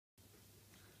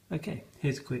Okay,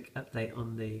 here's a quick update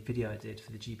on the video I did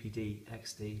for the GPD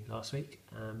XD last week.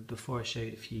 Before I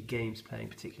showed a few games playing,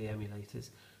 particularly emulators,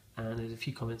 and there's a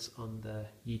few comments on the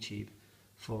YouTube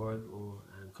forum or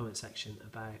comment section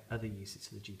about other uses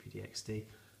for the GPD XD,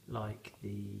 like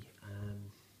the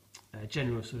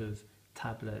general sort of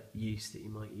tablet use that you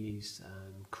might use,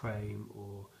 Chrome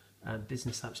or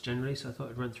business apps generally. So I thought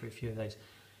I'd run through a few of those.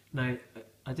 Now,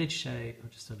 I did show, I'll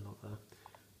just unlock that.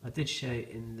 I did show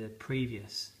in the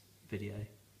previous video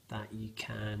that you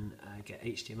can get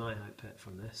HDMI output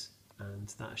from this,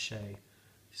 and that'll show,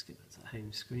 just get back to the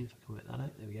home screen if I can work that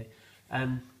out, there we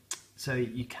go. So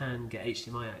you can get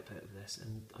HDMI output of this,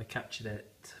 and I captured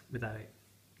it without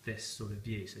this sort of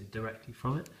view, so directly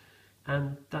from it,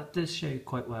 and that does show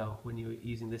quite well when you're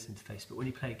using this interface, but when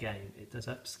you play a game it does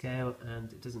upscale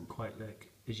and it doesn't quite look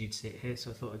as you'd see it here, so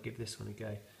I thought I'd give this one a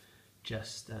go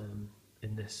just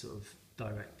in this sort of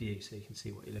direct view so you can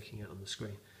see what you're looking at on the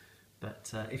screen.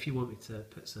 But if you want me to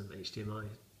put some HDMI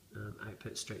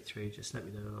output straight through, just let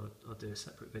me know and I'll do a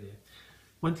separate video.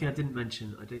 One thing I didn't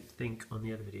mention, I don't think, on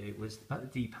the other video was about the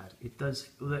D-pad. It does,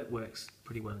 although it works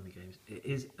pretty well in the games, it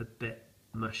is a bit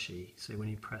mushy, so when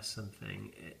you press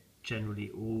something it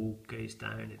generally all goes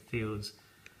down. It feels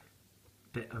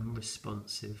a bit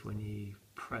unresponsive when you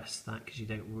press that because you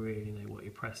don't really know what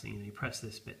you're pressing, and you press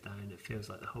this bit down it feels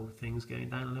like the whole thing's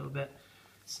going down a little bit.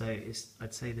 So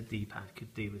I'd say the D-pad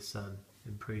could do with some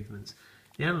improvements.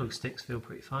 The analog sticks feel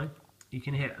pretty fine. You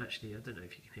can hear, actually I don't know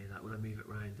if you can hear that when I move it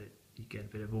around, that you get a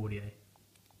bit of audio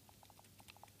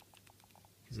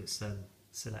because it's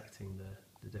selecting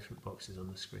the different boxes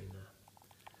on the screen there.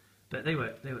 But they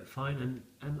work fine,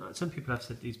 and some people have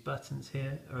said these buttons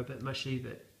here are a bit mushy,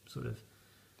 but sort of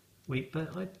weak,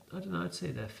 but I don't know, I'd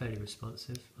say they're fairly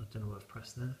responsive. I don't know what I've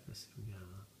pressed there. Let's see if we can get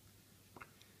that.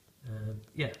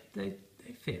 Yeah, they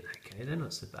feel okay, they're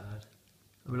not so bad.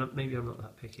 I mean, maybe I'm not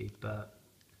that picky, but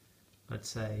I'd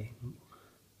say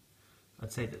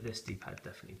that this D-pad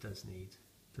definitely does need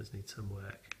some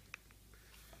work.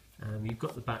 You've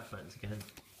got the back buttons again,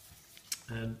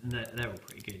 and they're all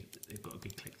pretty good. They've got a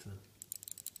good click to them.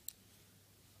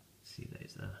 See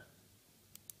those there.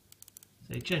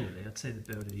 So generally, I'd say the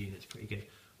build of the unit's pretty good.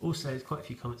 Also, there's quite a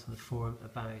few comments on the forum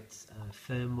about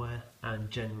firmware and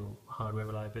general hardware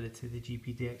reliability of the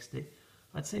GPD XD.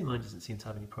 I'd say mine doesn't seem to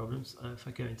have any problems. If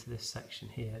I go into this section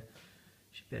here,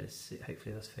 you should be able to see,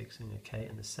 hopefully that's focusing okay,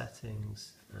 and the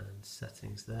settings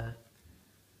there.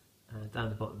 Down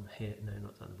the bottom here, no,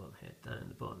 not down the bottom here, down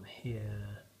the bottom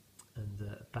here, and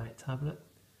the about tablet.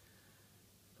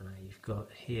 You've got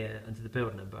here, under the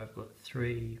build number, I've got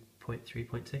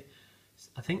 3.3.2.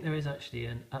 I think there is actually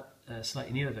a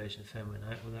slightly newer version of firmware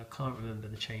now, although I can't remember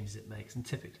the changes it makes, and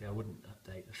typically I wouldn't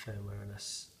update the firmware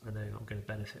unless I know I'm going to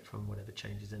benefit from whatever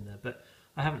changes in there. But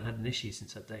I haven't had an issue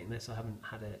since updating this. I haven't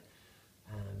had it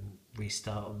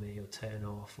restart on me or turn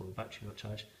off or battery not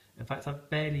charge. In fact, I've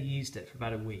barely used it for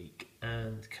about a week,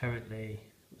 and currently,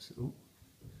 what's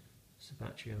the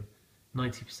battery on?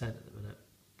 90% at the minute.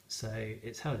 So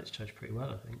it's held its charge pretty well,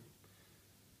 I think.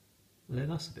 Although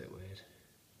that's a bit weird.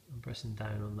 I'm pressing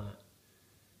down on that.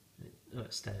 Oh,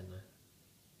 it's staying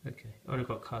there. Okay. Oh, and I've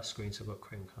got cast screen, so I've got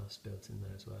Chromecast built in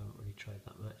there as well. I haven't really tried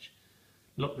that much.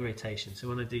 Lock the rotation. So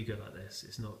when I do go like this,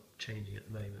 it's not changing at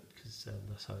the moment because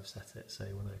that's how I've set it. So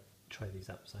when I try these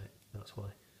apps out, that's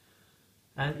why.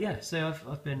 Yeah, so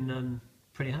I've been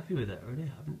pretty happy with it already.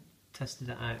 I haven't tested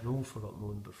it out an awful lot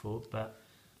more than before, but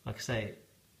like I say,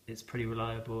 it's pretty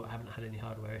reliable. I haven't had any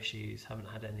hardware issues, haven't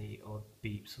had any odd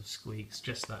beeps or squeaks,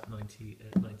 just that 90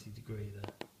 degree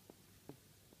there.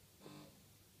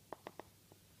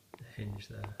 The hinge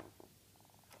there.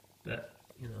 But,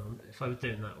 you know, if I was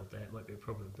doing that all day it might be a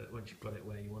problem, but once you've got it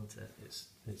where you want it,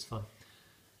 it's fine.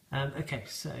 Okay,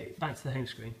 so back to the home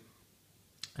screen,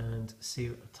 and see,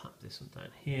 I'll tap this one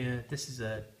down here. This is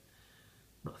a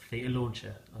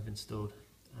launcher I've installed.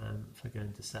 If I go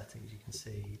into settings, you can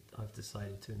see I've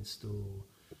decided to install,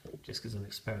 just because I'm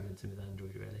experimenting with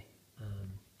Android really, I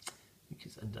think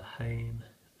it's under Home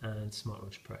and Smart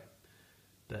Launcher Pro,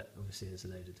 but obviously there's a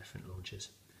load of different launchers.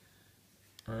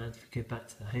 And if we go back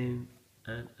to the Home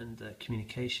and under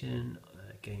Communication,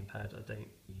 Gamepad, I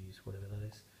don't use whatever that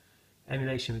is.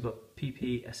 Emulation, we've got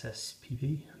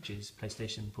PPSSPP, which is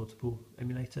PlayStation Portable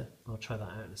Emulator. I'll try that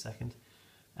out in a second.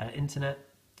 Internet,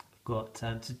 I've got,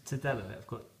 to demo it, I've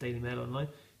got Daily Mail Online.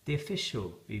 The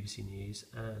official BBC News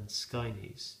and Sky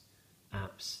News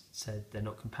apps said they're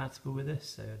not compatible with this,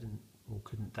 so I didn't or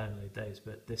couldn't download those,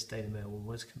 but this Daily Mail one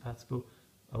was compatible.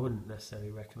 I wouldn't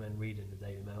necessarily recommend reading the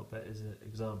Daily Mail, but as an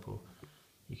example,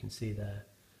 you can see there,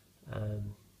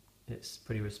 it's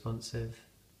pretty responsive.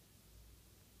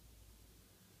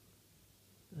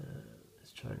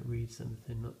 Let's try and read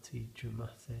something not too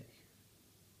dramatic.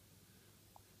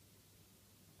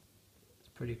 It's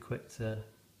pretty quick to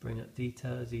bring up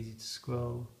details, easy to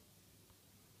scroll.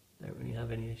 Don't really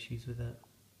have any issues with it.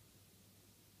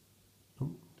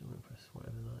 Oh, don't want to press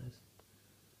whatever that is.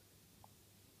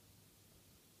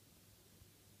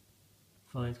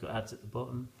 Fine, it's got ads at the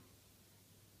bottom.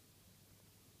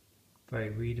 Very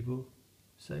readable.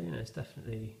 So, you know, it's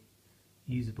definitely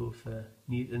usable for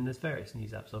news, and there's various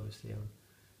news apps obviously on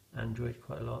Android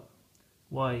quite a lot.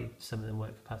 Why some of them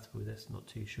weren't compatible with this, not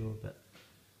too sure, but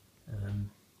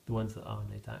the ones that are,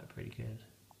 no doubt, are pretty good.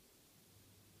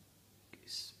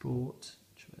 Sport,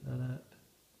 try that up.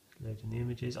 Loading the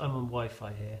images. I'm on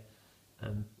Wi-Fi here.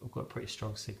 I've got a pretty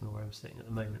strong signal where I'm sitting at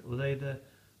the moment, although the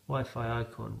Wi-Fi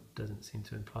icon doesn't seem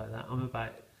to imply that. I'm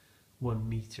about 1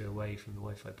 metre away from the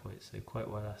Wi-Fi point, so quite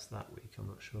why that's that week, I'm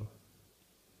not sure.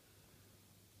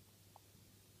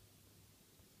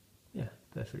 Yeah,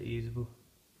 perfectly usable.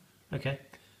 Okay.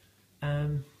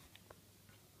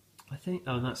 I think,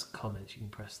 oh, and that's comments. You can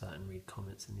press that and read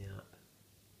comments in the app.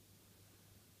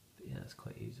 But yeah, it's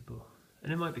quite usable.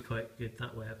 And it might be quite good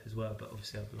that way up as well, but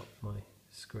obviously I've locked my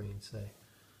screen, so I'm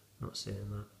not seeing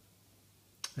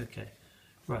that. Okay,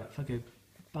 right, if I go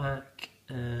back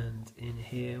and in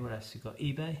here, what else? We've got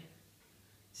eBay.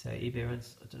 So eBay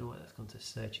runs, I don't know why that's gone to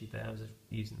search eBay, I was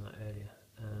using that earlier.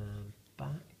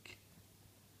 Back.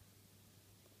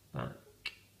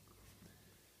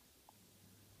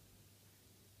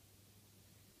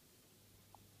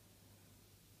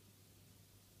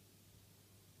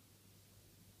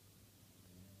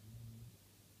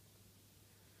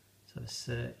 So a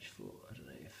search for, I don't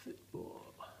know,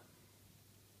 football.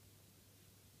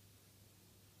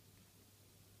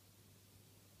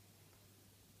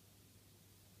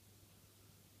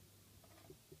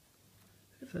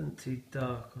 If it isn't too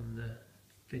dark on the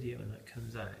video when that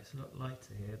comes out, it's a lot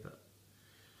lighter here, but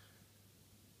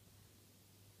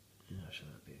yeah, I'm sure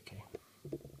that'll be okay.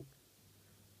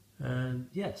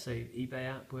 Yeah, so eBay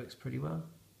app works pretty well.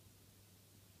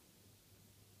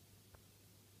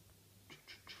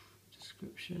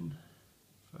 Description.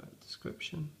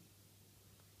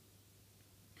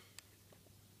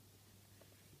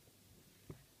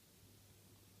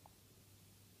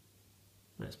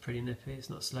 That's pretty nippy, it's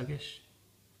not sluggish,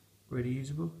 really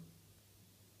usable.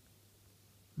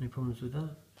 No problems with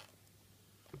that.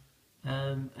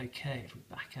 Okay, if we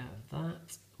back out of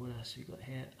that, what else have we got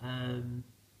here?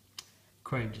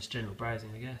 Chrome, just general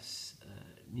browsing, I guess.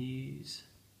 News.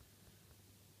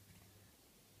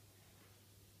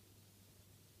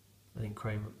 I think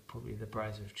Chrome probably the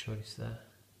browser of choice there.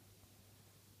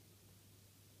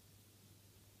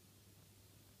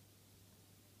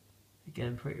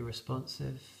 Again, pretty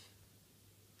responsive.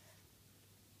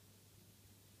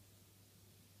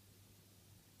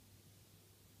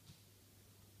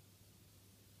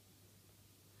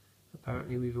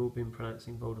 Apparently we've all been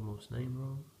pronouncing Voldemort's name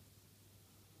wrong.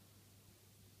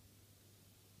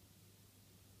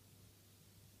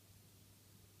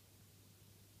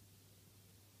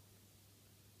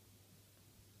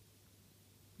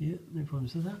 Yeah, no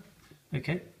problems with that.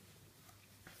 Okay.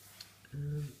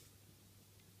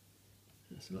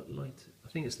 It's a lot lighter. I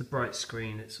think it's the bright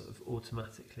screen, it sort of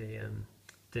automatically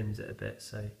dims it a bit,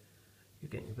 so you're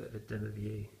getting a bit of a dimmer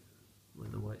view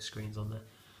when the white screen's on there.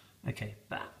 Okay,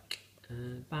 back.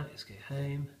 Let's go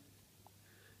home.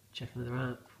 Check another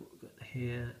app. What we've got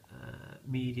here?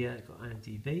 Media, I've got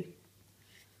IMDB.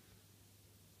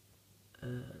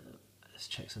 Let's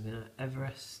check something out.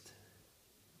 Everest.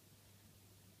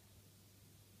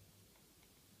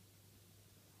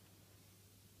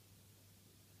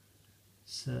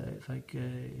 So if I go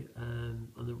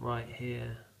on the right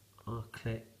here, I'll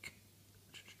click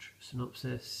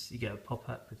synopsis. You get a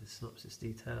pop-up with the synopsis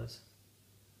details.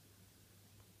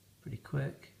 Pretty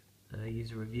quick.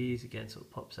 User reviews, again, sort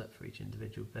of pops up for each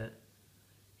individual bit.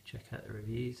 Check out the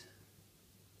reviews.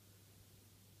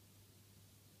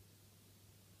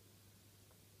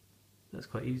 That's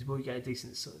quite usable. You get a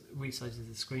decent sort of resizes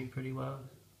the screen pretty well.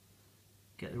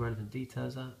 Get the relevant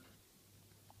details up.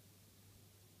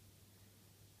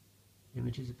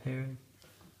 Images appearing.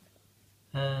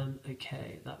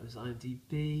 Okay, that was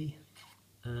IMDB.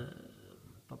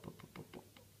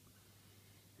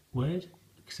 Word.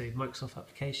 So Microsoft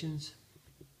applications.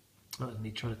 That was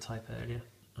me trying to type earlier.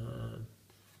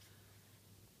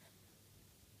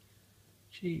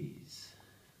 Cheese.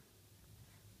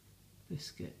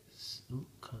 Biscuits. Oh,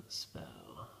 can't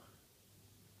spell.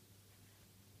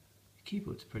 The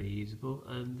keyboard's pretty usable.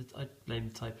 I blame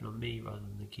the typing on me rather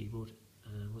than the keyboard.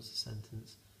 What's the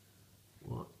sentence?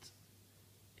 What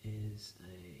is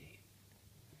a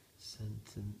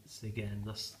sentence again.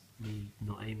 That's me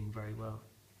not aiming very well.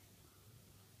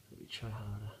 Let me try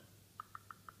harder.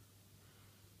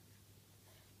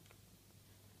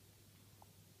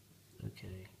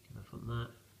 Okay, give up on that.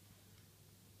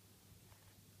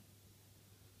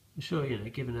 I'm sure, you know,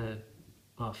 given a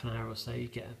half an hour or so, you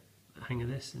get a hang of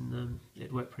this, and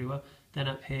it worked pretty well. Then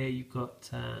up here you've got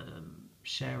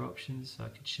share options, so I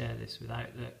could share this with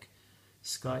Outlook,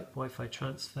 Skype, Wi-Fi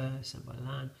transfer, sent by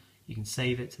LAN. You can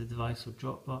save it to the device or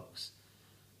Dropbox.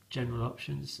 General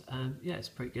options, yeah, it's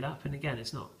a pretty good app. And again,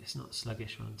 it's not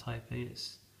sluggish when I'm typing.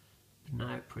 It's been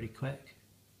out pretty quick,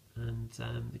 and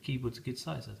the keyboard's a good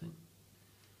size, I think.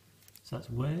 So that's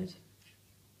Word,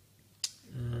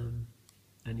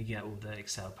 and you get all the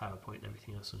Excel, PowerPoint, and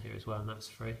everything else on here as well, and that's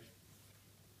free.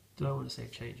 Do I want to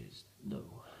save changes? No,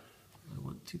 I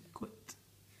want to quit.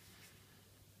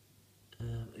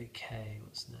 Okay,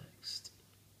 what's next?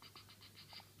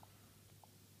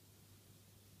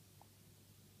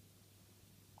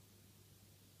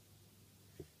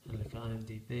 I look at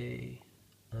IMDB,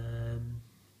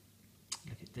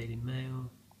 look at Daily Mail,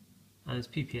 and it's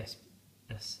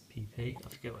SPP. I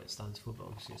forget what it stands for, but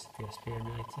obviously it's the PSP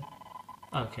emulator.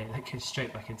 Okay, that goes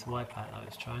straight back into Wipeout that I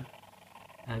was trying.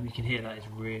 You can hear that is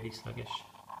really sluggish,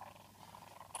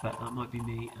 but that might be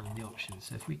me and the options.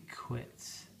 So if we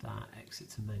quit that, exit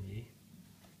to menu,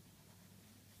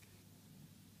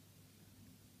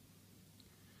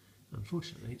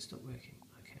 unfortunately it stopped working.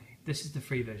 Okay, this is the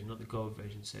free version, not the gold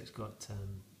version, so it's got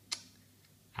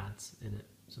ads in it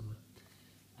somewhere.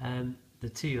 The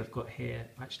two I've got here,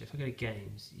 actually if I go to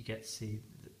games, you get to see,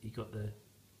 you got the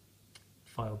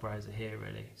file browser here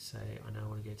really, so I now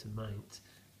want to go to mount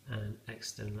and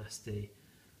external SD,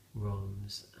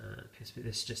 ROMs, and PSP.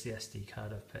 This is just the SD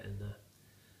card I've put in there.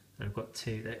 And I've got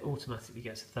two, they automatically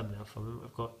gets a thumbnail from them.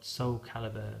 I've got Soul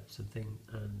Calibur something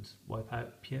and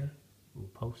Wipeout Pure, or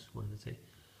Pulse, one of the two.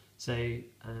 So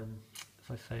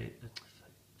if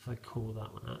I call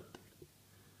that one up,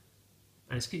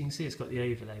 and you can see it's got the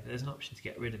overlay, but there's an option to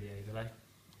get rid of the overlay.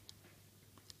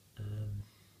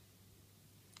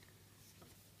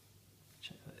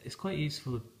 It's quite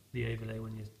useful, the overlay,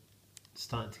 when you're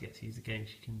starting to get to use the games.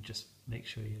 You can just make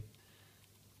sure your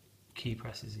key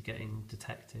presses are getting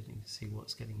detected and you can see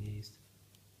what's getting used.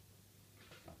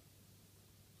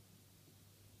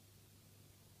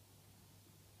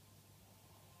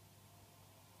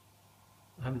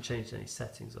 I haven't changed any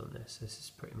settings on this, this is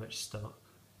pretty much stock.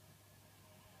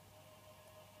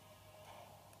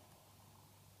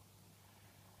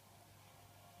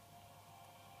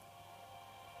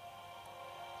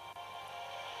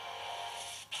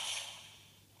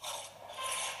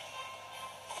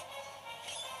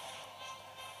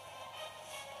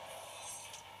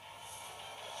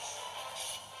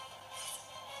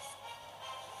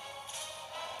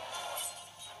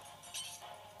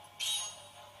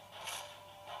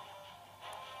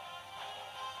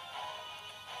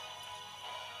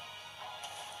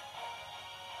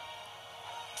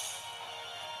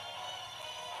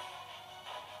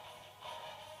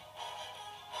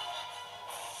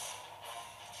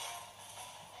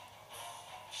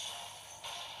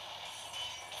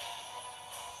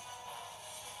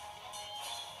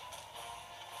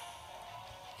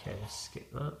 Okay, let's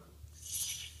skip that.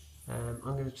 I'm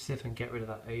going to see if I can get rid of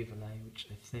that overlay, which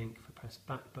I think if I press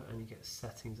back button you get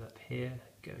settings up here,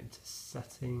 go into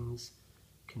settings,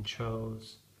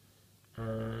 controls,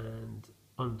 and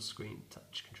on-screen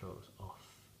touch controls off.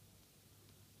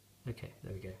 Okay,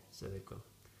 there we go, so they've gone.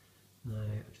 Now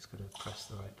I've just got to press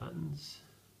the right buttons.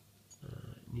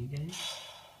 New game.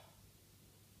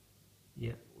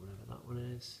 Yep, whatever that one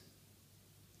is.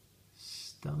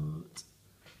 Start.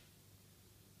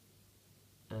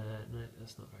 No,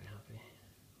 that's not very happy.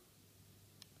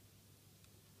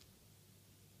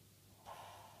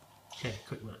 Okay,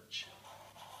 quick match.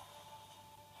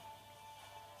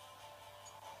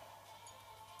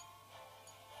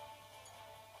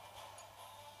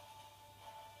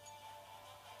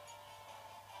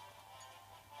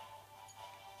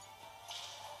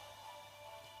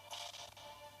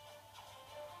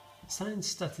 It sound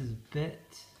stutters a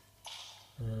bit.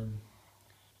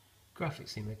 Graphics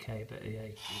seem okay, but yeah,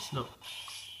 it's not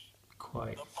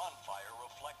quite. The bonfire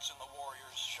reflects in the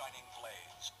warriors' shining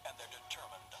blades and their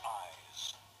determined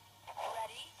eyes.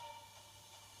 Ready?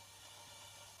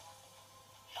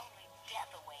 Only death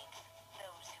awaits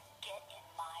those who get in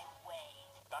my way.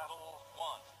 Battle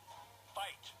 1.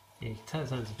 Fight! Yeah, you can tell it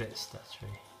sounds a bit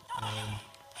stuttery.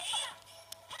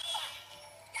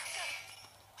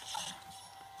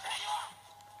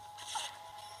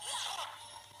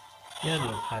 The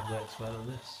analog pad works well on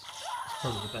this. It's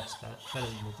probably the best bet, better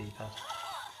than the D-pad.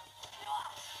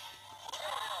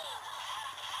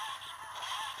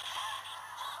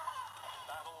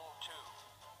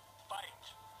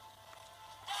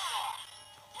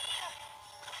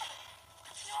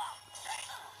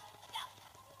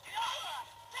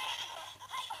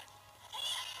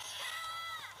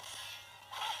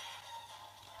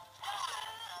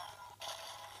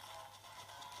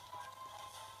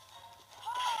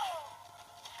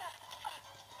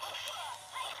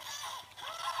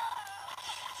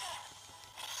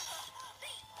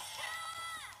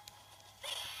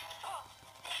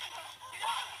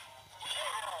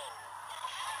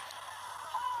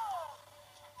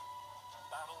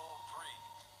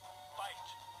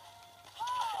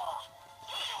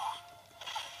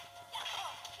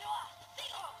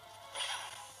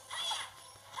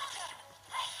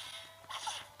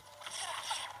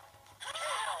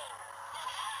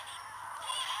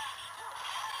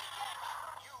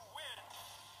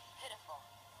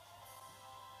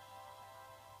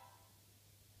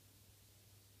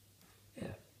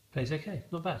 Plays okay,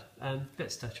 not bad. Bit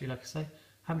stuttery, like I say.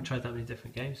 Haven't tried that many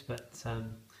different games, but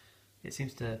it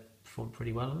seems to perform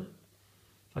pretty well on it.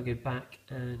 If I go back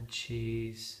and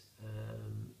choose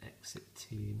exit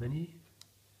to menu,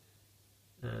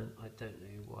 and I don't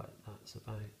know what that's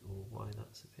about or why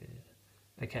that's appeared.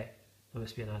 Okay, there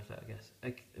must be an advert, I guess.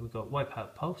 Okay, we've got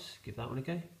Wipeout Pulse, give that one a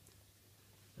go.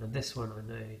 And this one I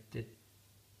know did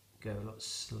go a lot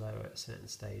slower at certain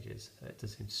stages, so it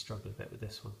does seem to struggle a bit with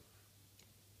this one.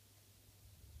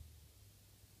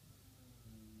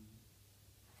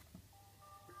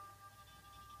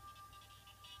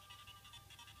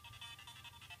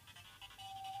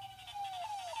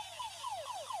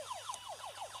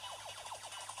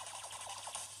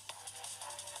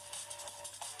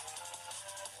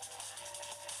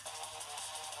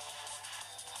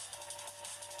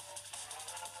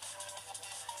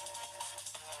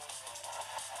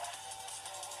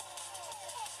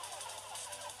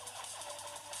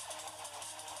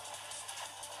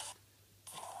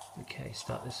 Okay,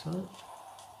 start this one up.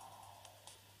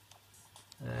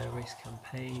 Race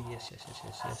campaign, yes.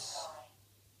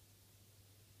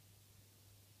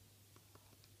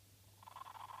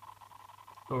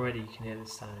 Already you can hear the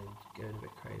sound going a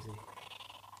bit crazy.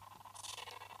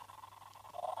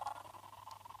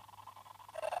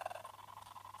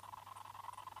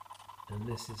 And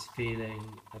this is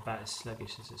feeling about as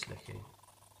sluggish as it's looking.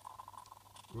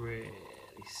 Really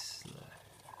slow.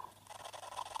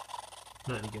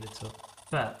 Not any good at all.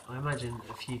 But I imagine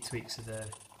a few tweaks of the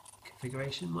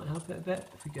configuration might help it a bit.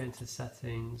 If we go into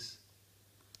settings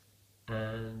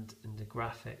and in the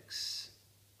graphics,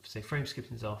 say frame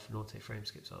skipping is off and auto frame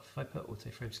skips off. If I put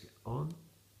auto frame skip on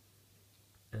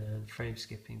and frame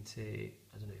skipping to,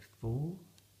 I don't know, 4,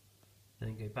 and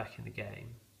then go back in the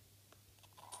game,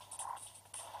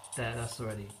 there, that's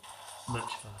already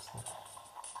much faster.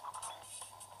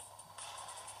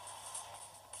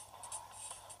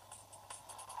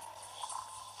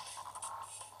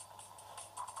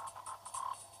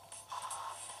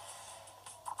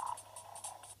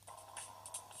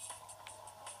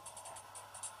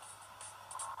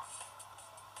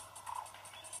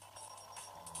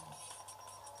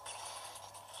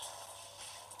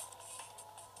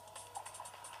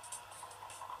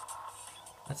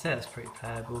 I'd say that's pretty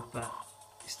playable, but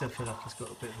I still feel like it's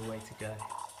got a bit of a way to go.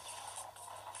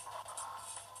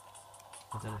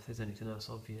 I don't know if there's anything else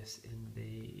obvious in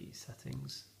the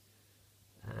settings.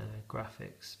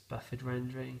 Graphics, buffered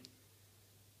rendering.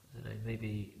 I don't know,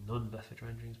 maybe non-buffered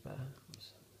rendering's better.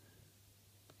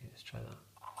 Okay, let's try that.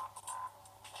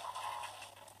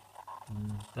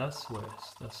 That's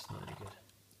worse, that's not any good.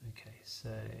 Okay,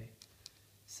 so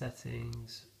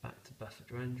settings, back to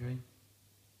buffered rendering.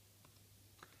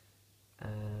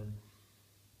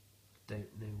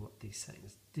 Don't know what these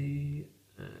settings do.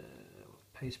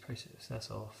 Post process, that's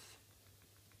off.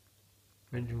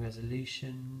 Rendering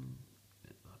resolution,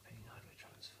 mapping, hardware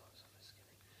transfers.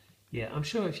 Yeah, I'm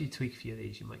sure if you tweak a few of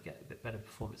these, you might get a bit better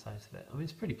performance out of it. I mean,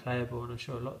 it's pretty playable, and I'm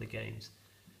sure a lot of the games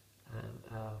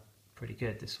are pretty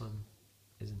good. This one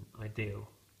isn't ideal,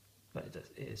 but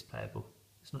it is playable.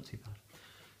 It's not too bad.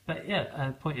 But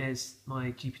yeah, point is,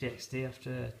 my GPD XD,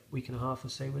 after a week and a half or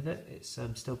so with it, it's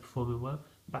still performing well.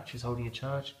 Battery's holding a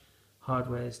charge.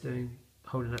 Hardware is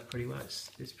holding up pretty well.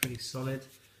 It's pretty solid.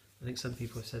 I think some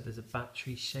people have said there's a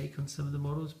battery shake on some of the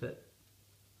models, but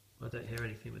I don't hear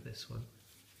anything with this one.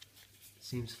 It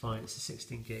seems fine. It's a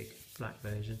 16 gig black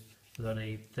version with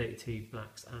only 32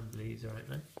 blacks and blues right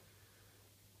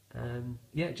now.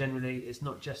 Yeah, generally it's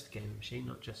not just a gaming machine,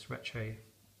 not just retro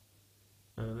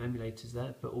emulators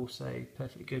there, but also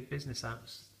perfectly good business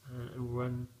apps and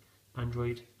run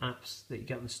Android apps that you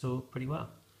get on the store pretty well.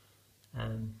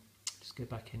 Just go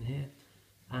back in here,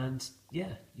 and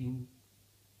yeah, you can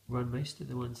run most of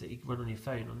the ones that you run on your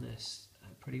phone on this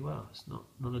pretty well. It's not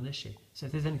an issue. So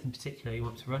if there's anything particular you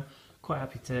want to run, quite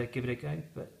happy to give it a go.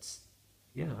 But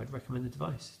yeah, I'd recommend the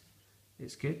device.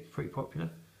 It's good, pretty popular,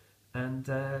 and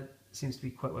seems to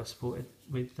be quite well supported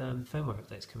with firmware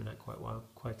updates coming out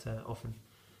quite often.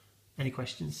 Any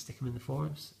questions, stick them in the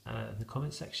forums, in the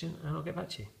comments section, and I'll get back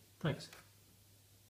to you. Thanks.